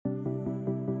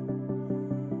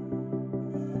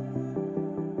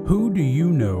Who do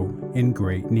you know in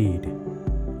great need?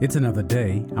 It's another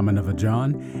day. I'm Another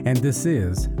John, and this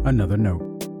is Another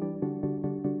Note.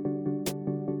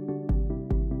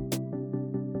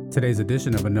 Today's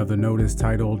edition of Another Note is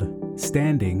titled,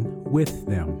 Standing with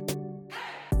Them.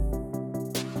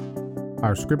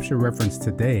 Our scripture reference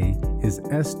today is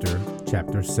Esther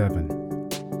chapter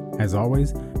 7. As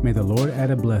always, may the Lord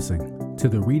add a blessing to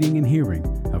the reading and hearing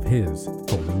of His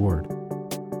holy word.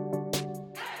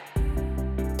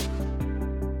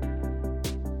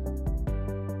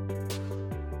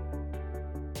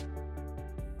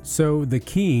 So the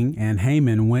king and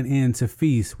Haman went in to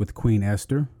feast with Queen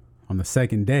Esther. On the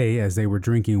second day, as they were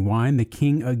drinking wine, the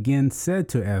king again said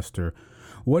to Esther,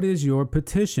 "What is your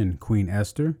petition, Queen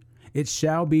Esther? It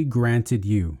shall be granted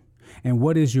you. And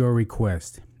what is your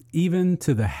request? Even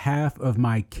to the half of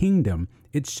my kingdom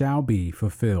it shall be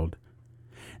fulfilled."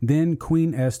 Then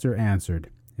Queen Esther answered,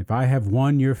 "If I have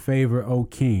won your favor, O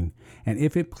king, and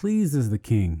if it pleases the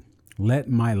king, let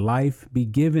my life be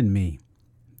given me.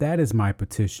 That is my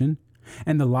petition,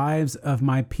 and the lives of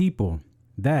my people,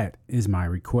 that is my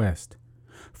request.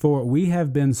 For we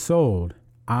have been sold,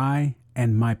 I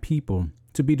and my people,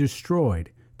 to be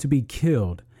destroyed, to be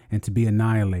killed, and to be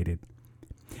annihilated.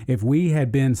 If we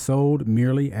had been sold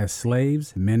merely as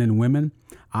slaves, men and women,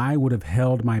 I would have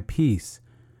held my peace,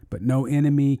 but no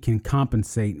enemy can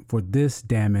compensate for this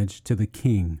damage to the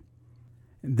king."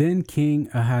 Then King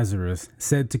Ahasuerus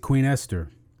said to Queen Esther,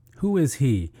 "Who is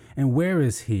he, and where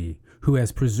is he, who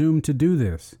has presumed to do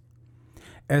this?"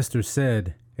 Esther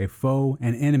said, "A foe,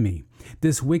 an enemy,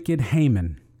 this wicked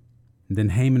Haman." Then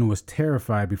Haman was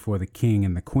terrified before the king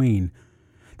and the queen.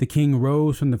 The king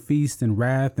rose from the feast in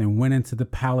wrath and went into the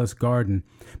palace garden,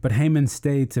 but Haman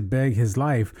stayed to beg his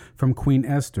life from Queen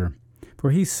Esther, for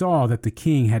he saw that the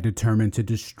king had determined to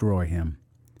destroy him.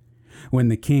 When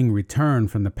the king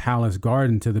returned from the palace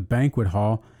garden to the banquet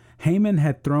hall, Haman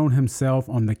had thrown himself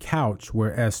on the couch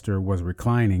where Esther was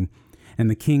reclining, and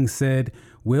the king said,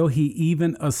 "Will he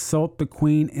even assault the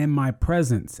queen in my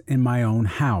presence, in my own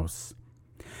house?"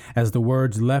 As the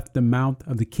words left the mouth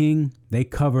of the king, they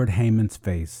covered Haman's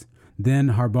face. Then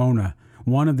Harbona,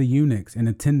 one of the eunuchs in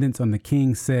attendance on the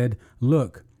king, said,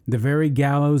 "Look, the very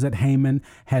gallows that Haman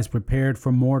has prepared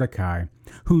for Mordecai,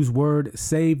 whose word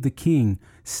saved the king,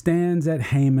 stands at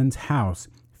Haman's house,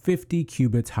 50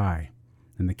 cubits high."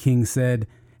 And the king said,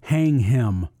 "Hang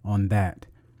him on that."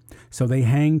 So they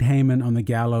hanged Haman on the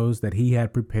gallows that he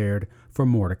had prepared for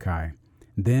Mordecai.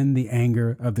 Then the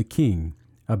anger of the king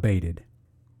abated.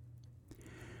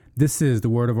 This is the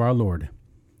word of our Lord.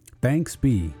 Thanks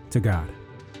be to God.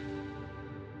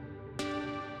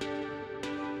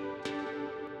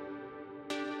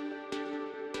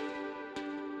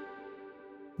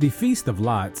 The Feast of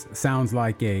Lots sounds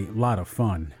like a lot of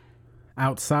fun.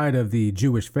 Outside of the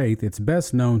Jewish faith, it's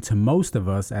best known to most of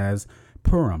us as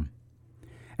Purim.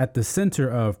 At the center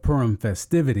of Purim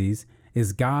festivities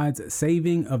is God's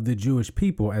saving of the Jewish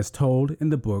people as told in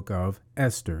the book of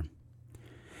Esther.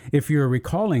 If you're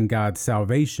recalling God's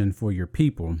salvation for your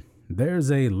people,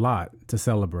 there's a lot to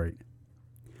celebrate.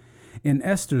 In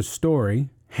Esther's story,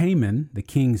 Haman, the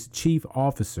king's chief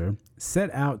officer, set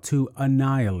out to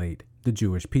annihilate the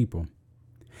Jewish people.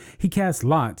 He cast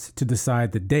lots to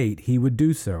decide the date he would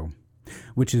do so,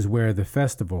 which is where the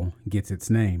festival gets its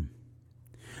name.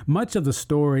 Much of the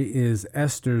story is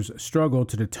Esther's struggle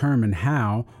to determine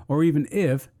how or even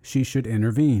if she should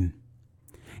intervene.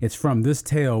 It's from this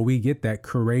tale we get that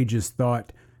courageous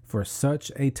thought, "For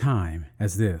such a time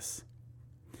as this."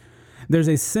 There's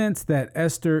a sense that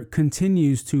Esther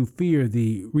continues to fear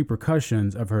the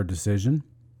repercussions of her decision.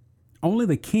 Only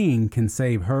the king can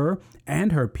save her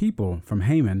and her people from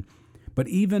Haman, but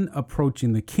even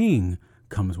approaching the king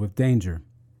comes with danger.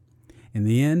 In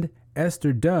the end,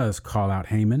 Esther does call out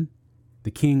Haman. The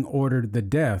king ordered the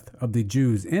death of the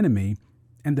Jews' enemy,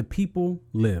 and the people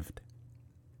lived.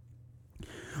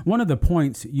 One of the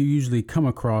points you usually come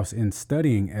across in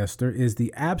studying Esther is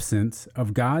the absence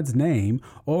of God's name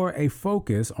or a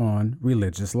focus on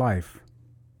religious life.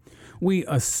 We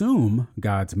assume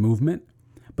God's movement,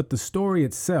 but the story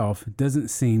itself doesn't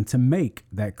seem to make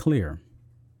that clear.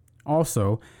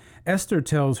 Also, Esther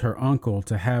tells her uncle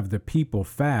to have the people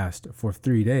fast for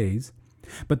 3 days,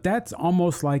 but that's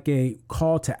almost like a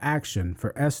call to action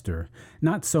for Esther,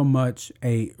 not so much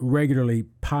a regularly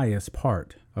pious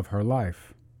part of her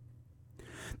life.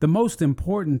 The most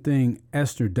important thing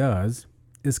Esther does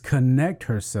is connect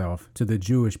herself to the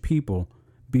Jewish people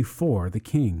before the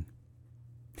king.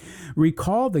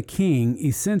 Recall the king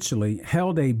essentially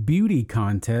held a beauty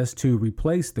contest to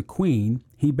replace the queen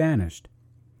he banished.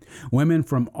 Women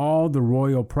from all the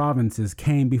royal provinces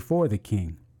came before the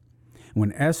king.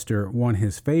 when Esther won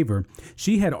his favor,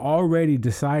 she had already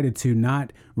decided to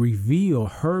not reveal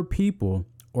her people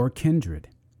or kindred.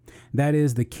 That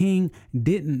is, the king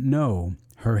didn't know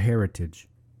her heritage.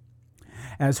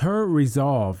 As her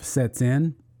resolve sets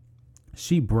in,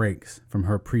 she breaks from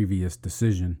her previous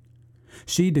decision.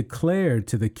 She declared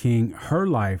to the king her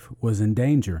life was in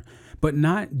danger, but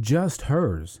not just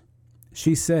hers.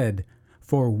 She said,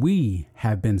 "For we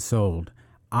have been sold,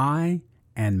 I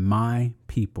and my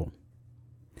people."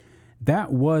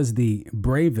 That was the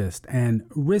bravest and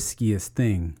riskiest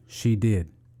thing she did.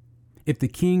 If the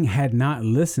king had not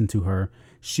listened to her,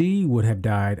 she would have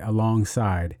died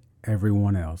alongside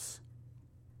everyone else.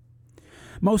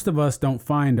 Most of us don't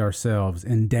find ourselves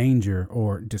in danger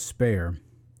or despair,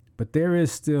 but there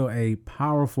is still a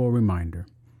powerful reminder.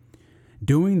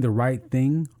 Doing the right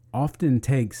thing often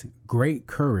takes great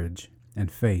courage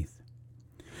and faith.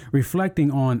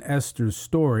 Reflecting on Esther's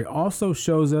story also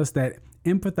shows us that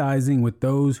empathizing with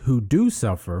those who do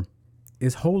suffer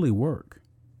is holy work.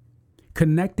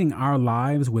 Connecting our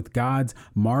lives with God's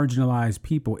marginalized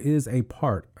people is a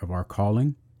part of our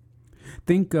calling.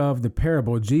 Think of the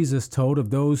parable Jesus told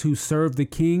of those who served the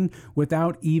king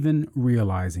without even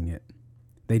realizing it.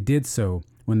 They did so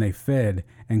when they fed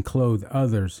and clothed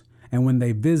others and when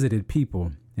they visited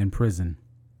people in prison.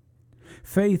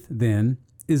 Faith, then,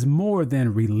 is more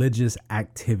than religious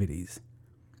activities.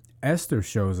 Esther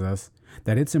shows us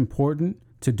that it's important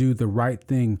to do the right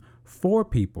thing for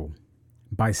people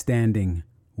by standing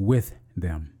with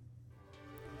them.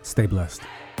 Stay blessed.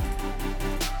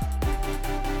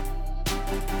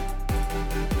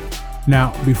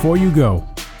 Now, before you go,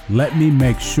 let me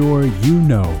make sure you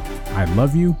know I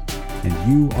love you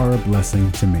and you are a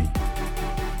blessing to me.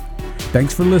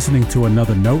 Thanks for listening to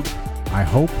another note. I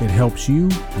hope it helps you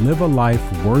live a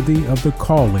life worthy of the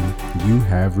calling you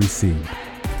have received.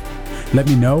 Let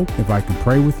me know if I can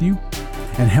pray with you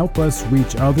and help us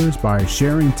reach others by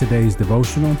sharing today's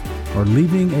devotional or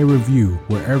leaving a review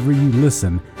wherever you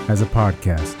listen as a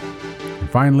podcast. And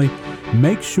finally,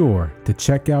 make sure to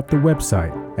check out the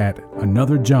website at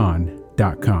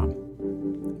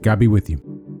anotherjohn.com. God be with you.